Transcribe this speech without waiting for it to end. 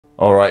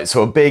Alright,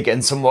 so a big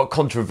and somewhat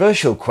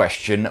controversial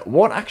question: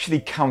 what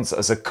actually counts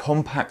as a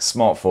compact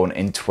smartphone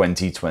in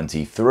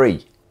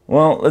 2023?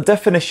 Well, the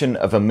definition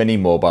of a mini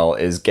mobile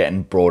is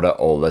getting broader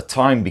all the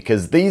time,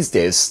 because these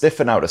days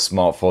sniffing out a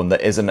smartphone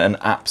that isn't an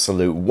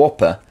absolute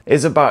whopper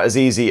is about as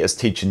easy as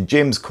teaching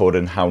James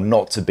Corden how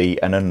not to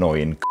be an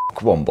annoying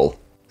cockwomble.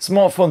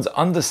 Smartphones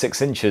under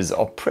 6 inches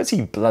are pretty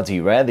bloody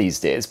rare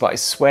these days, but I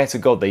swear to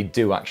God they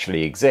do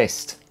actually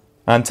exist.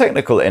 And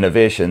technical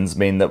innovations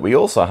mean that we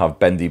also have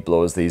bendy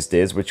blowers these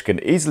days, which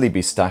can easily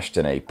be stashed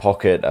in a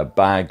pocket, a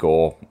bag,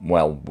 or,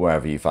 well,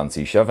 wherever you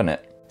fancy shoving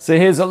it. So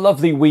here's a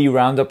lovely wee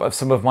roundup of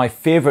some of my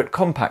favourite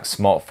compact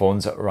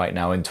smartphones right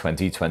now in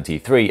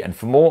 2023, and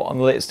for more on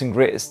the latest and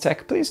greatest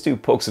tech, please do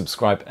poke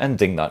subscribe and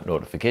ding that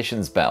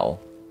notifications bell.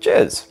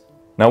 Cheers!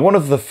 Now, one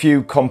of the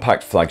few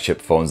compact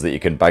flagship phones that you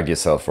can bag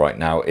yourself right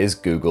now is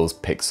Google's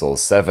Pixel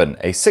 7,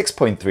 a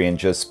 6.3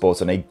 inches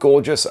sporting a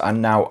gorgeous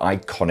and now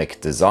iconic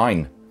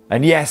design.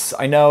 And yes,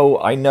 I know,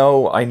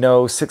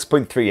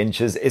 6.3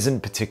 inches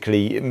isn't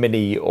particularly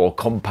mini or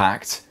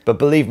compact, but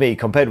believe me,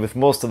 compared with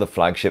most of the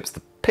flagships,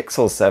 the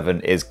Pixel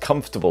 7 is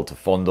comfortable to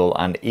fondle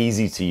and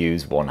easy to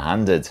use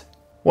one-handed.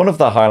 One of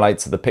the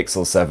highlights of the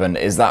Pixel 7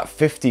 is that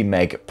 50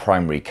 meg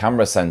primary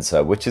camera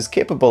sensor, which is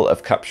capable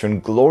of capturing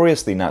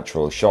gloriously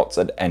natural shots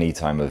at any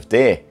time of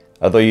day,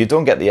 although you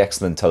don't get the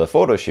excellent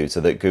telephoto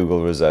shooter that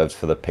Google reserved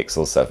for the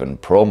Pixel 7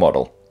 Pro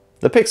model.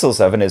 The Pixel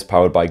 7 is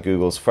powered by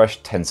Google's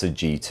fresh Tensor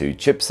G2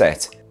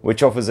 chipset,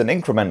 which offers an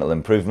incremental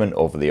improvement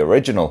over the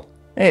original.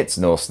 It's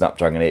no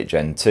Snapdragon 8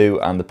 Gen 2,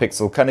 and the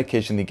Pixel can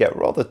occasionally get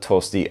rather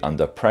toasty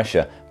under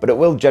pressure, but it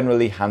will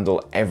generally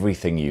handle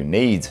everything you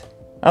need.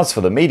 As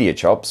for the media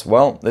chops,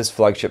 well, this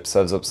flagship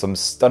serves up some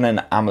stunning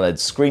AMOLED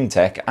screen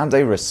tech and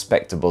a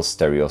respectable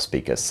stereo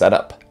speaker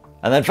setup.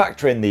 And then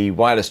factor in the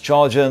wireless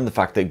charger and the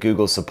fact that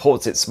Google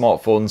supports its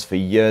smartphones for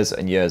years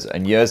and years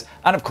and years,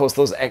 and of course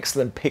those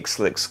excellent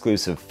Pixel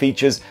exclusive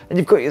features, and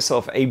you've got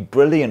yourself a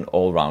brilliant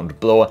all-round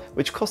blower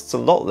which costs a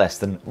lot less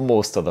than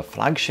most other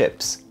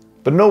flagships.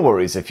 But no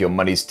worries if your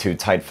money's too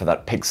tight for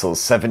that Pixel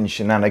 7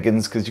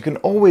 shenanigans, because you can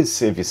always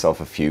save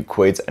yourself a few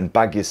quid and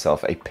bag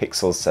yourself a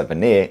Pixel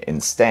 7a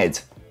instead.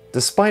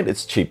 Despite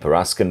its cheaper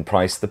asking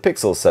price, the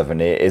Pixel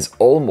 7a is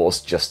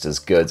almost just as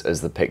good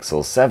as the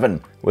Pixel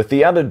 7, with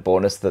the added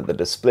bonus that the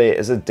display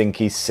is a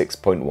dinky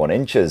 6.1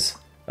 inches.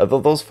 Although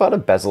those fatter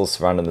bezels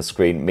surrounding the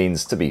screen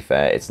means, to be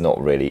fair, it's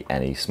not really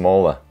any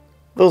smaller.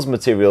 Those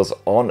materials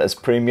aren't as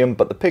premium,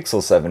 but the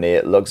Pixel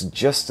 7a looks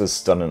just as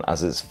stunning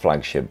as its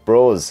flagship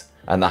bros,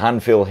 and the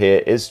hand feel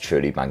here is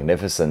truly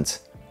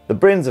magnificent. The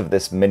brains of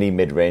this mini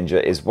mid-ranger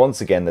is once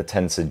again the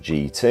Tensor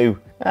G2,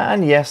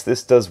 and yes,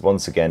 this does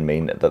once again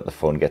mean that the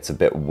phone gets a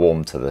bit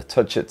warm to the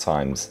touch at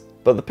times,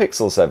 but the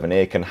Pixel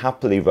 7a can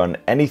happily run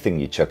anything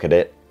you chuck at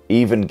it,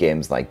 even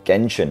games like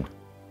Genshin.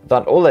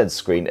 That OLED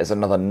screen is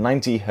another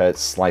 90Hz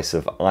slice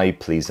of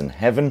eye-pleasing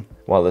heaven,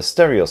 while the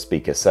stereo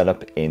speaker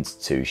setup ain't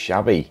too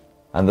shabby.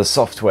 And the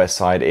software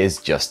side is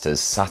just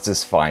as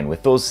satisfying,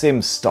 with those same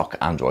stock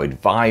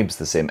Android vibes,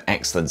 the same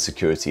excellent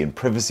security and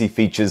privacy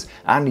features,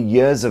 and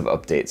years of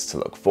updates to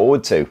look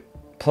forward to.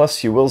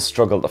 Plus, you will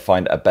struggle to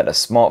find a better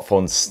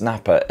smartphone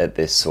snapper at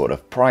this sort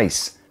of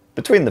price.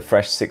 Between the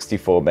fresh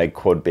 64 meg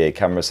quad bay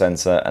camera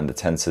sensor and the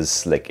Tensor's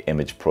slick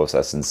image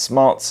processing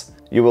smarts,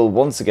 you will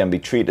once again be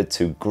treated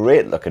to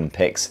great looking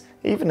pics,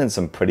 even in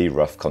some pretty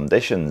rough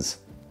conditions.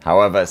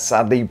 However,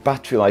 sadly,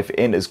 battery life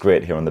ain't as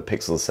great here on the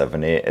Pixel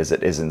 7a as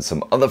it is in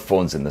some other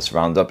phones in this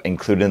roundup,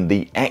 including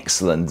the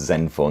excellent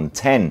Zenfone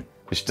 10,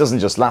 which doesn't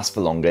just last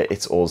for longer,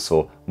 it's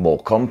also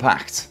more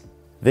compact.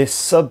 This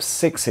sub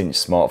 6 inch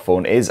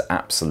smartphone is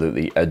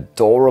absolutely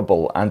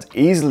adorable and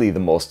easily the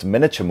most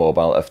miniature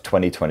mobile of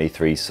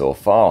 2023 so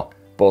far,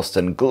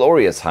 boasting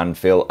glorious hand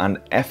feel and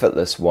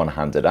effortless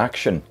one-handed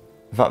action.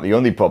 In fact, the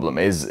only problem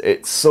is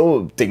it's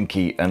so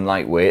dinky and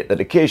lightweight that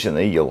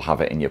occasionally you'll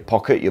have it in your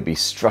pocket, you'll be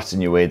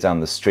strutting your way down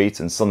the street,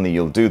 and suddenly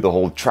you'll do the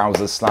whole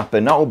trouser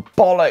slapping. Oh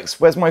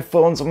bollocks, where's my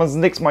phone? Someone's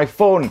nicked my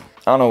phone.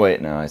 Oh no,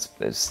 wait, no,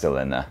 it's still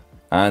in there.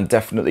 And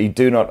definitely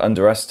do not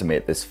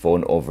underestimate this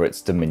phone over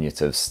its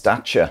diminutive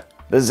stature.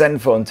 The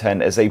Zenfone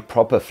 10 is a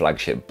proper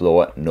flagship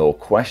blower, no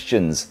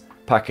questions,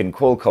 packing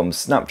Qualcomm's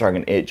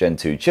Snapdragon 8 Gen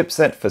 2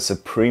 chipset for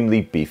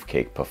supremely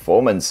beefcake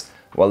performance,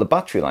 while the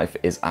battery life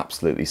is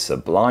absolutely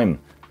sublime,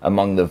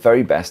 among the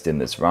very best in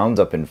this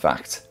roundup in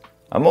fact.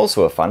 I'm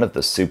also a fan of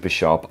the super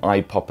sharp,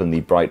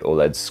 eye-poppingly bright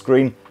OLED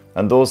screen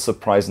and those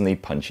surprisingly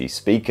punchy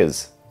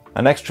speakers.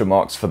 And extra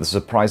marks for the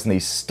surprisingly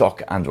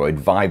stock Android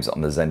vibes on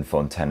the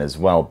Zenfone 10 as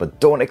well, but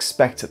don't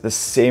expect the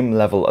same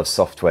level of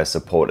software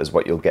support as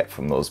what you'll get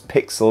from those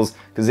Pixels,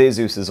 because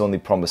Asus is only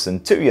promising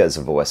 2 years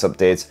of OS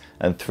updates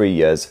and 3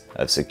 years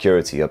of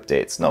security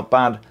updates. Not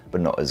bad, but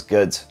not as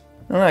good.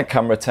 And that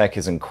camera tech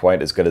isn't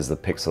quite as good as the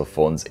Pixel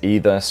phones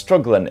either,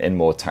 struggling in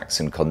more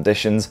taxing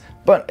conditions,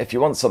 but if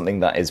you want something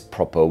that is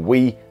proper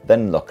Wii,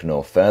 then look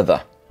no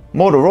further.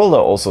 Motorola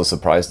also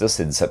surprised us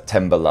in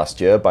September last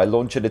year by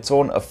launching its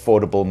own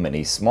affordable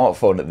mini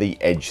smartphone, the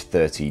Edge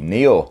 30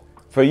 Neo.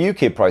 For a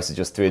UK price of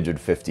just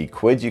 350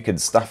 quid, you can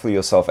snaffle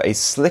yourself a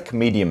slick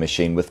media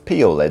machine with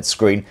POLED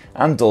screen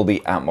and Dolby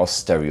Atmos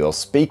stereo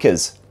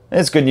speakers.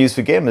 It's good news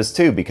for gamers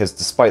too, because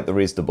despite the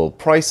reasonable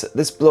price,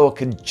 this blower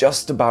can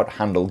just about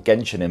handle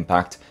Genshin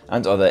Impact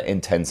and other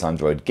intense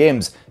Android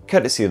games,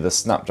 courtesy of the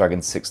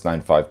Snapdragon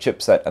 695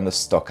 chipset and the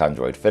stock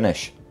Android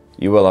finish.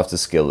 You will have to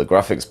scale the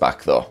graphics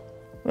back though.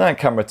 That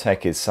camera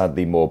tech is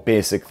sadly more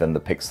basic than the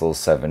Pixel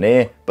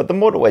 7a, but the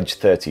Moto Edge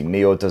 30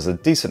 Neo does a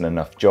decent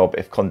enough job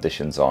if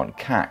conditions aren't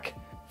CAC.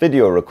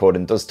 Video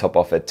recording does top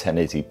off at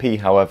 1080p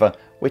however,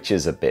 which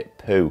is a bit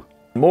poo.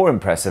 More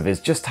impressive is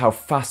just how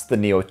fast the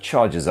Neo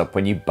charges up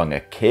when you bung a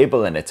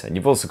cable in it, and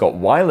you've also got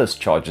wireless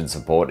charging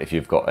support if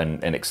you've got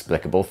an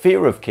inexplicable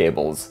fear of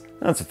cables.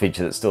 That's a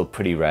feature that's still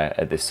pretty rare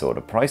at this sort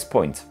of price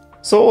point.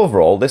 So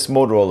overall, this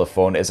Motorola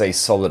phone is a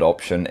solid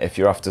option if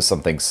you're after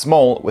something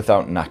small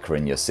without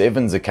knackering your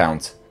savings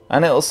account.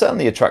 And it'll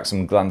certainly attract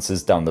some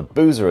glances down the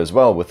boozer as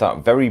well with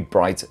that very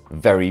bright,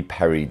 very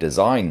perry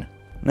design.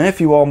 Now if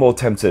you are more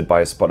tempted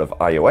by a spot of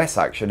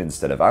iOS action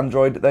instead of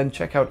Android, then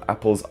check out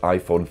Apple's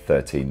iPhone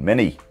 13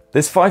 mini.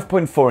 This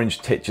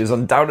 5.4-inch titch is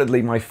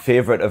undoubtedly my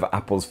favourite of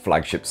Apple's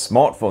flagship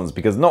smartphones,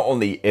 because not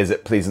only is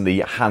it pleasingly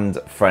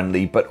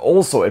hand-friendly, but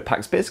also it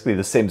packs basically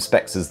the same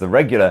specs as the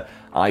regular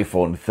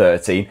iPhone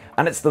 13,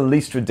 and it's the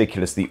least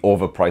ridiculously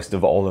overpriced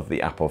of all of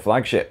the Apple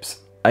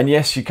flagships. And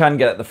yes, you can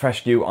get the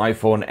fresh new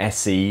iPhone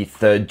SE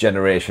 3rd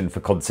generation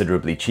for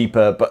considerably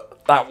cheaper,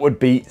 but that would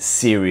be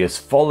serious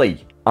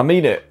folly. I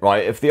mean it,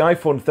 right? If the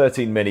iPhone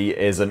 13 mini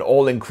is an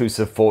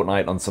all-inclusive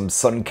fortnight on some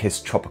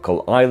sun-kissed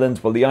tropical island,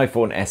 well the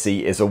iPhone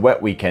SE is a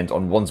wet weekend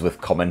on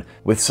Wandsworth Common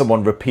with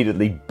someone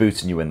repeatedly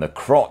booting you in the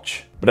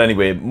crotch. But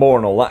anyway, more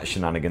on all that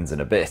shenanigans in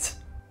a bit.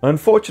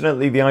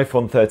 Unfortunately, the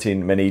iPhone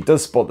 13 mini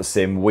does sport the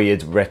same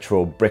weird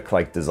retro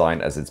brick-like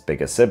design as its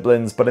bigger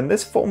siblings, but in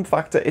this form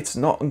factor it's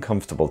not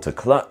uncomfortable to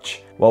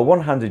clutch, while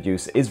one-handed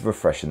use is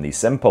refreshingly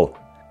simple.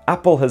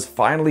 Apple has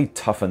finally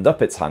toughened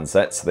up its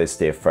handsets so they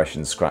stay fresh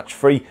and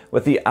scratch-free,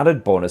 with the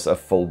added bonus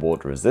of full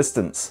water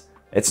resistance.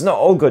 It's not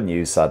all good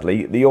news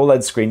sadly, the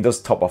OLED screen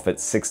does top off at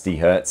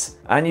 60Hz,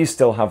 and you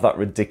still have that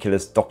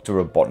ridiculous Dr.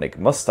 Robotnik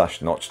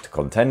mustache notch to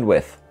contend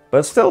with.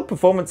 But still,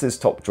 performance is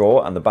top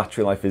drawer and the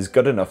battery life is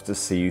good enough to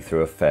see you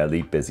through a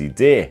fairly busy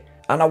day.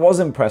 And I was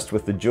impressed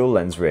with the dual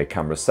lens rear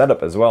camera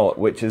setup as well,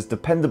 which is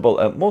dependable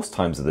at most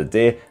times of the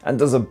day and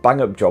does a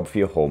bang up job for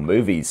your home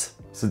movies.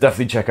 So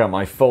definitely check out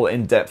my full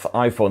in-depth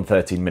iPhone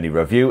 13 mini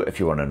review if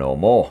you want to know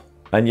more.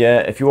 And yeah,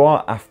 if you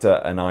are after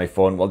an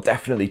iPhone, well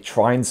definitely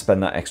try and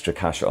spend that extra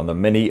cash on the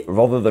mini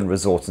rather than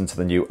resorting to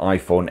the new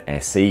iPhone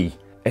SE.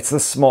 It's the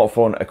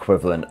smartphone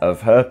equivalent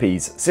of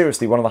herpes.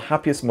 Seriously, one of the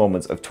happiest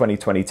moments of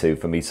 2022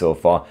 for me so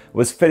far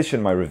was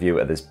finishing my review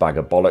of this bag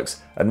of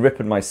bollocks and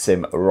ripping my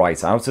SIM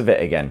right out of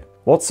it again.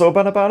 What's so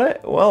bad about it?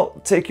 Well,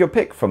 take your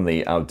pick from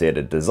the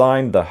outdated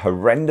design, the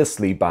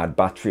horrendously bad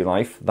battery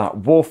life, that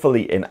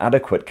woefully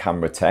inadequate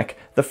camera tech,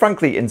 the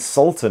frankly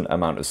insulting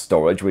amount of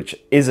storage which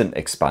isn't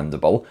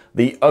expandable,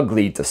 the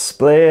ugly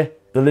display.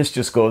 The list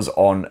just goes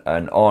on,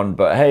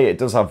 but hey, it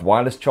does have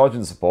wireless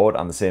charging support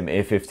and the same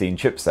A15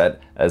 chipset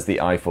as the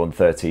iPhone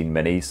 13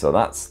 mini, so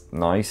that's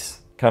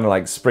nice. Kind of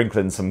like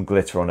sprinkling some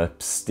glitter on a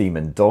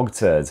steaming dog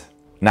turd.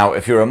 Now,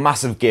 if you're a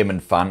massive gaming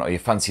fan or you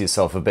fancy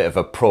yourself a bit of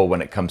a pro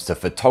when it comes to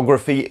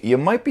photography, you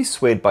might be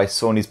swayed by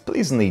Sony's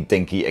pleasingly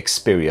dinky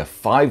Xperia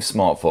 5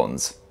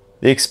 smartphones.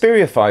 The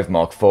Xperia 5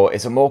 Mark IV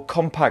is a more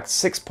compact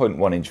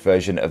 6.1-inch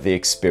version of the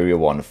Xperia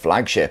 1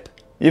 flagship.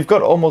 You've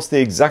got almost the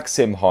exact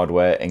same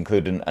hardware,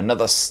 including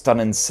another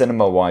stunning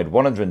cinema-wide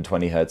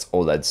 120Hz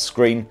OLED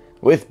screen,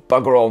 with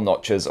bugger all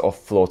notches or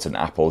floating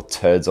Apple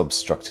turds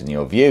obstructing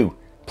your view.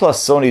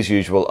 Plus, Sony's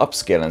usual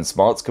upscaling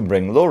smarts can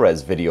bring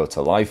low-res video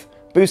to life,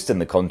 boosting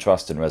the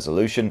contrast and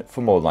resolution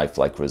for more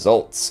lifelike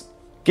results.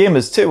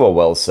 Gamers too are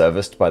well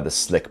serviced by the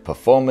slick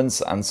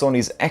performance and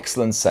Sony's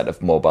excellent set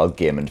of mobile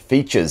gaming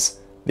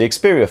features. The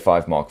Xperia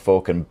 5 Mark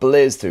IV can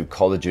blaze through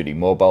Call of Duty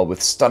Mobile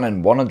with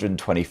stunning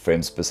 120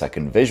 frames per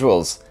second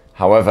visuals.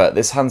 However,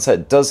 this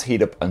handset does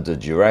heat up under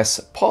duress,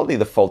 partly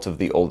the fault of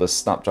the older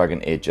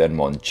Snapdragon 8 Gen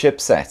 1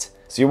 chipset,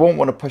 so you won't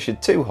want to push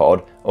it too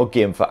hard or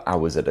game for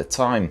hours at a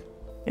time.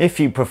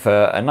 If you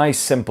prefer a nice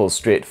simple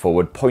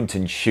straightforward point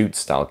and shoot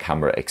style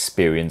camera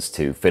experience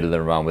to fiddling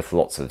around with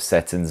lots of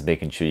settings,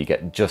 making sure you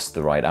get just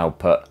the right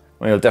output,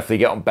 well, you'll definitely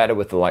get on better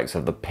with the likes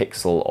of the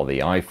Pixel or the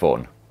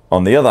iPhone.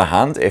 On the other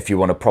hand, if you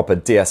want a proper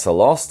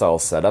DSLR style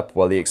setup,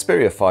 well the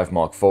Xperia 5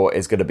 Mark IV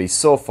is going to be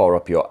so far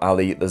up your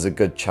alley there's a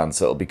good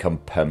chance it'll become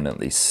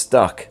permanently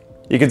stuck.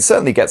 You can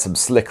certainly get some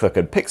slick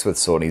looking pics with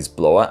Sony's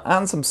blower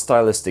and some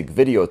stylistic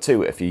video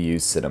too if you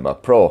use Cinema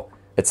Pro.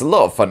 It's a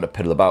lot of fun to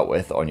piddle about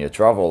with on your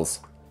travels.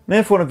 Now,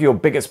 if one of your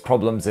biggest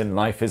problems in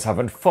life is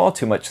having far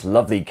too much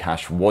lovely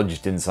cash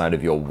wedged inside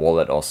of your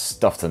wallet or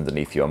stuffed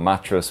underneath your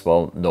mattress,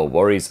 well, no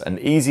worries. An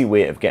easy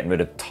way of getting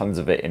rid of tons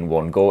of it in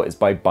one go is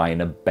by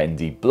buying a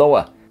bendy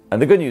blower. And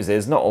the good news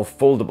is, not all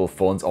foldable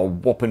phones are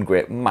whopping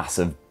great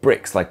massive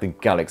bricks like the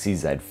Galaxy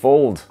Z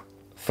Fold.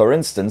 For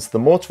instance, the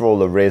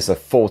Motorola RAZR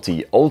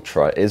 40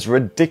 Ultra is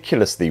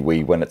ridiculously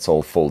wee when it's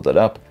all folded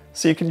up,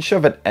 so you can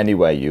shove it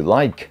anywhere you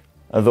like,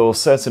 although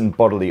certain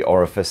bodily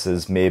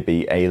orifices may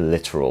be a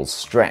literal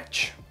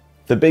stretch.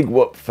 The big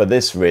whoop for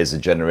this RAZR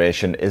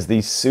generation is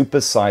the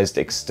super-sized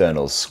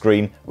external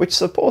screen, which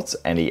supports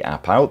any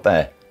app out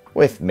there.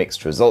 With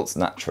mixed results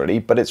naturally,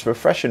 but it's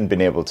refreshing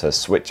being able to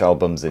switch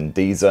albums in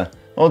Deezer,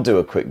 or do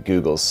a quick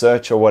Google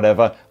search or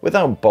whatever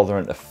without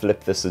bothering to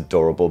flip this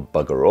adorable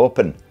bugger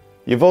open.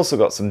 You've also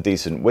got some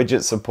decent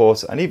widget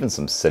support and even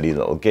some silly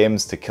little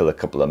games to kill a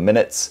couple of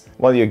minutes,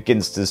 while your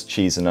Ginster's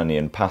cheese and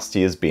onion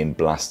pasty is being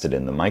blasted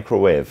in the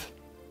microwave.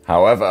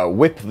 However,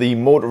 whip the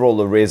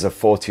Motorola RAZR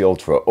 40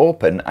 Ultra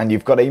open and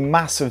you've got a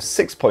massive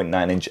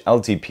 6.9-inch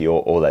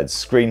LTPO OLED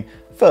screen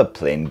for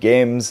playing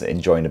games,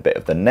 enjoying a bit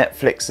of the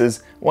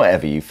Netflixes,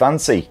 whatever you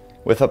fancy,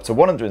 with up to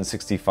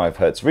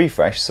 165Hz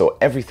refresh so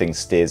everything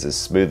stays as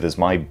smooth as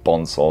my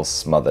bonsall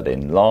smothered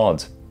in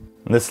lard.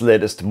 This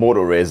latest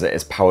Moto RAZR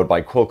is powered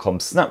by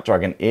Qualcomm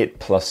Snapdragon 8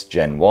 Plus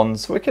Gen 1,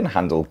 so it can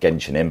handle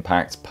Genshin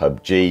Impact,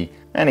 PUBG,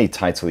 any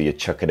title you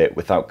chuck at it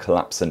without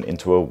collapsing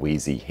into a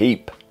wheezy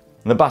heap.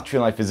 The battery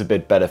life is a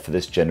bit better for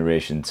this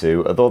generation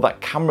too, although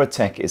that camera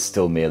tech is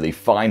still merely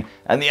fine,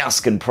 and the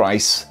asking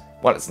price,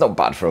 well, it's not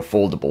bad for a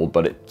foldable,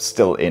 but it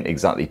still ain't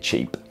exactly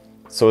cheap.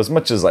 So as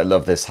much as I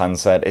love this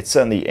handset, it's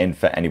certainly in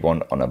for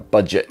anyone on a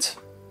budget.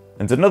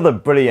 And another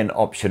brilliant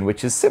option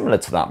which is similar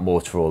to that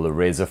Motorola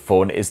RAZR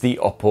phone is the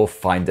Oppo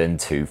Find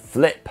N2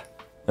 Flip.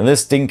 And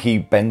this dinky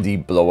bendy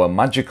blower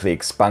magically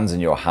expands in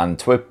your hand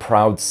to a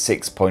proud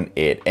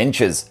 6.8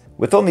 inches,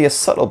 with only a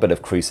subtle bit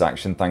of crease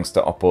action thanks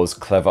to Oppo's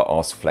clever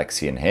OS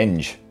Flexion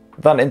hinge.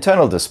 That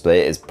internal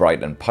display is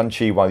bright and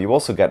punchy, while you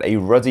also get a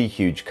ruddy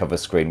huge cover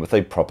screen with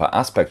a proper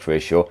aspect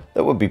ratio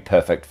that would be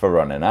perfect for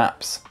running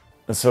apps.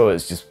 So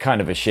it's just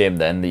kind of a shame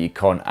then that you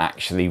can't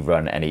actually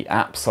run any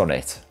apps on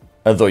it.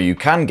 Although you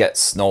can get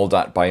snarled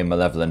at by a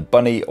malevolent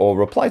bunny or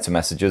reply to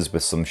messages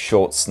with some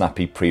short,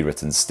 snappy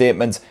pre-written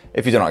statement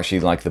if you don't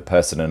actually like the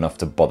person enough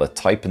to bother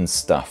typing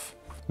stuff.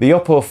 The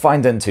Oppo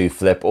Find N2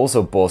 Flip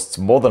also boasts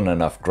more than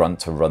enough grunt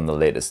to run the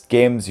latest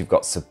games, you've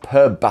got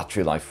superb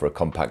battery life for a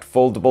compact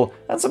foldable,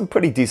 and some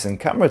pretty decent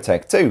camera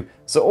tech too,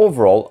 so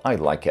overall I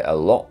like it a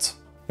lot.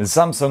 And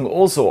Samsung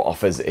also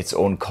offers its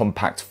own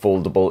compact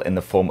foldable in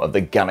the form of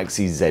the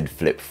Galaxy Z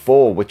Flip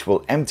 4, which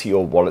will empty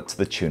your wallet to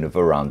the tune of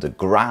around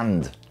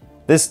 $1,000.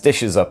 This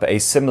dishes up a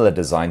similar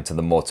design to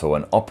the Moto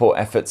and Oppo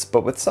efforts,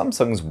 but with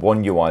Samsung's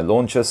One UI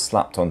launcher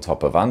slapped on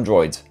top of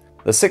Android.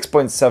 The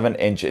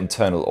 6.7-inch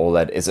internal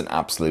OLED is an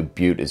absolute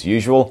beaut as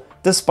usual,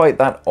 despite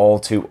that all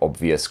too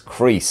obvious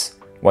crease,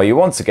 while you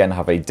once again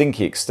have a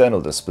dinky external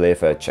display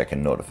for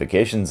checking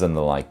notifications and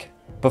the like.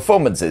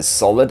 Performance is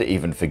solid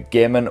even for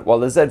gaming, while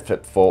the Z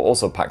Flip 4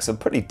 also packs a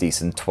pretty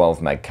decent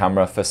 12MP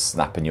camera for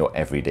snapping your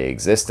everyday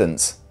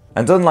existence.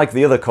 And unlike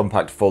the other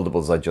compact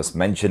foldables I just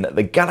mentioned,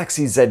 the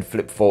Galaxy Z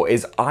Flip 4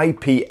 is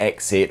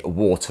IPX8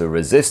 water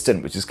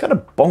resistant, which is kind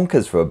of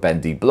bonkers for a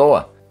bendy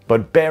blower.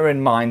 But bear in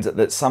mind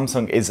that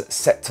Samsung is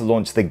set to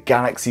launch the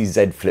Galaxy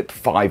Z Flip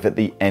 5 at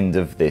the end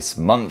of this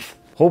month,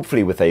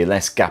 hopefully with a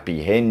less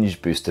gappy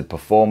hinge, boosted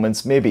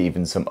performance, maybe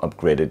even some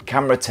upgraded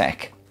camera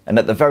tech. And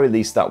at the very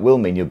least that will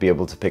mean you'll be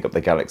able to pick up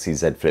the Galaxy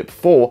Z Flip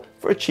 4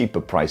 for a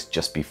cheaper price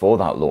just before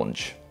that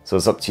launch. So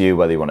it's up to you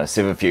whether you want to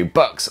save a few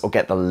bucks or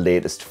get the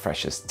latest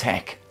freshest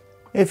tech.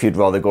 If you'd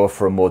rather go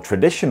for a more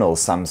traditional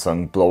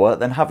Samsung blower,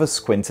 then have a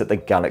squint at the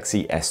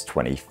Galaxy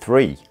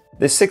S23.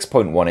 This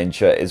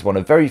 6.1-incher is one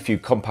of very few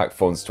compact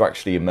phones to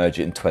actually emerge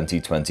in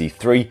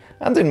 2023,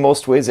 and in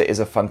most ways it is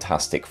a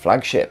fantastic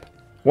flagship.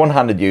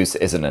 One-handed use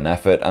isn't an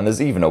effort, and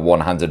there's even a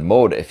one-handed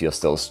mode if you're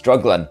still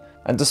struggling,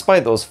 and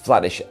despite those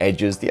flattish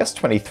edges, the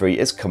S23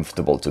 is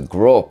comfortable to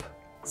grope.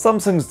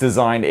 Samsung's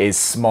design is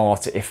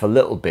smart if a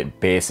little bit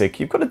basic,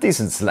 you've got a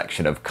decent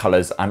selection of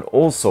colours, and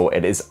also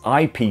it is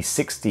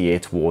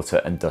IP68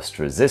 water and dust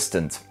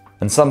resistant.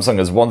 And Samsung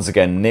has once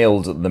again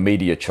nailed the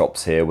media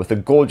chops here with a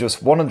gorgeous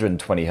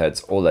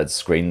 120Hz OLED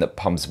screen that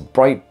pumps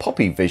bright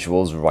poppy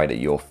visuals right at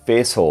your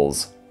face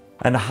holes.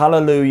 And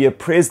hallelujah,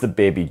 praise the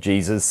baby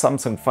Jesus,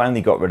 Samsung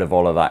finally got rid of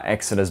all of that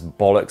Exynos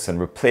bollocks and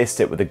replaced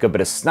it with a good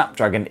bit of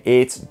Snapdragon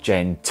 8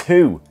 Gen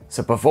 2.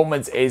 So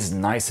performance is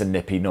nice and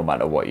nippy no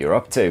matter what you're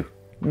up to.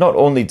 Not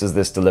only does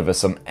this deliver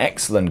some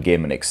excellent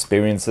gaming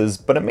experiences,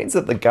 but it means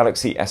that the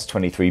Galaxy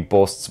S23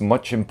 boasts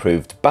much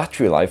improved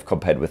battery life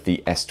compared with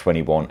the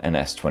S21 and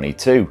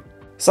S22.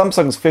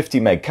 Samsung's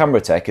 50MP camera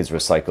tech is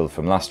recycled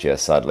from last year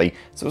sadly,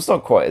 so it's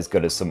not quite as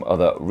good as some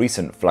other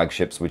recent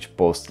flagships which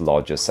boast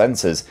larger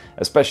sensors,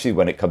 especially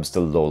when it comes to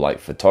low light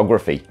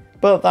photography.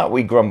 But that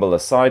we grumble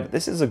aside,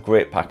 this is a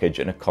great package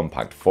in a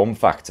compact form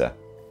factor.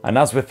 And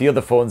as with the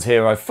other phones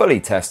here, I've fully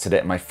tested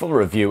it and my full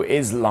review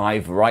is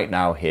live right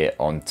now here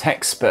on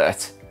Tech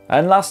Spurt.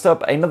 And last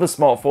up, another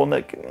smartphone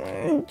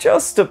that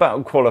just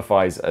about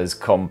qualifies as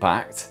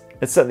compact.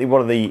 It's certainly one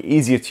of the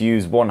easier to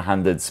use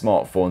one-handed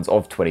smartphones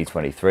of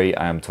 2023,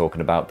 I am talking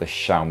about the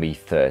Xiaomi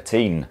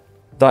 13.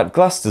 That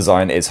glass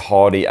design is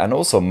hardy and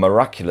also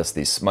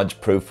miraculously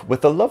smudge-proof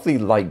with a lovely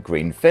light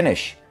green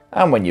finish.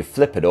 And when you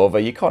flip it over,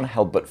 you can't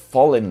help but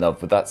fall in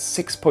love with that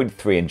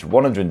 6.3-inch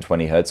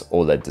 120Hz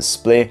OLED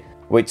display,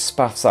 which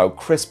spaffs out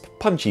crisp,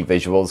 punchy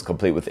visuals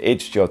complete with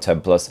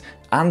HDR10+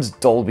 and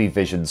Dolby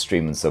Vision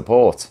streaming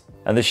support.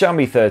 And the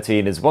Xiaomi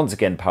 13 is once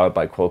again powered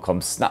by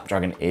Qualcomm's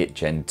Snapdragon 8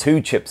 Gen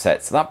 2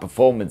 chipset, so that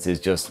performance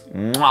is just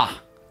mwah,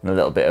 and a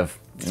little bit of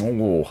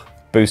ooh,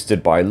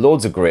 boosted by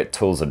loads of great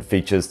tools and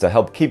features to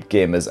help keep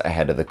gamers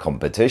ahead of the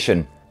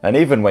competition. And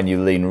even when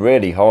you lean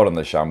really hard on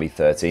the Xiaomi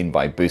 13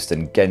 by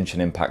boosting Genshin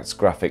Impact's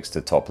graphics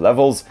to top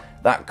levels,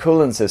 that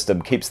cooling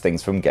system keeps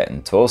things from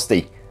getting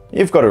toasty.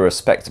 You've got a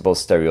respectable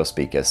stereo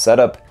speaker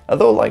setup,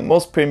 although like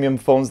most premium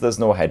phones there's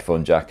no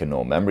headphone jack and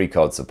no memory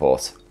card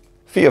support.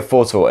 For your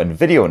photo and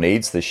video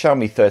needs, the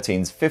Xiaomi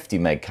 13's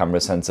 50MP camera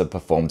sensor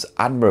performs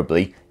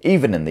admirably,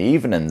 even in the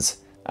evenings.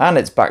 And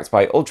it's backed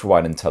by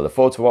ultra-wide and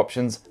telephoto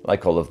options,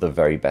 like all of the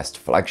very best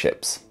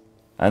flagships.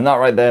 And that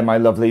right there, my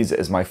lovelies,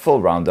 is my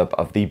full roundup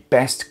of the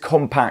best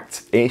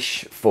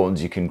compact-ish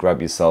phones you can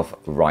grab yourself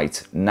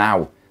right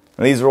now.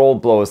 And these are all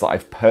blowers that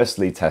I've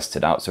personally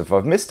tested out, so if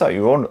I've missed out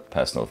your own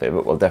personal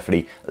favourite, well,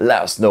 definitely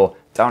let us know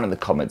down in the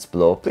comments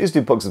below. Please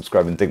do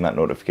subscribe and ding that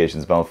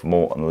notifications bell for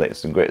more on the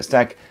latest and greatest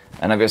tech,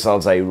 and have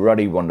yourselves a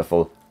ruddy,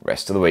 wonderful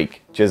rest of the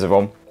week. Cheers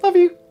everyone, love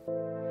you!